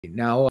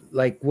Now,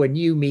 like when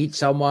you meet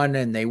someone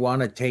and they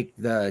want to take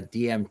the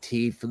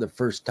DMT for the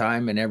first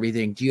time and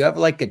everything, do you have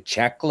like a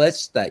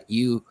checklist that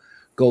you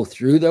go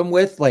through them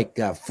with, like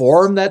a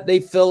form that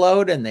they fill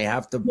out and they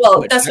have to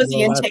Well, put that's what the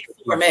MLS? intake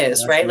form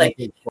is, right? Like,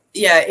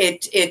 yeah,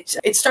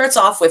 it starts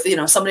off with,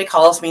 somebody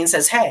calls me and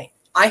says, "Hey,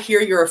 I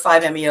hear you're a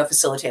 5-MeO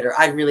facilitator.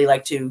 I'd really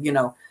like to,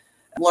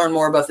 learn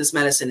more about this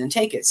medicine and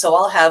take it." So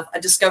I'll have a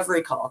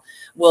discovery call.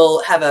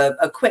 We'll have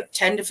a quick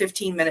 10 to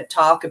 15 minute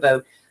talk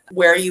about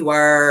where you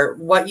are,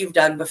 what you've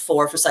done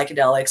before for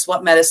psychedelics,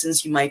 what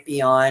medicines you might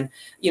be on,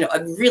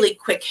 a really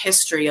quick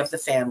history of the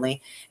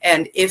family.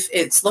 And if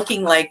it's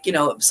looking like,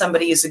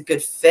 somebody is a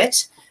good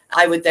fit,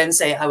 I would then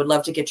say, I would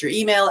love to get your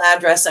email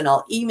address and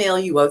I'll email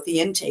you out the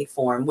intake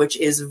form, which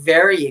is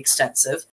very extensive.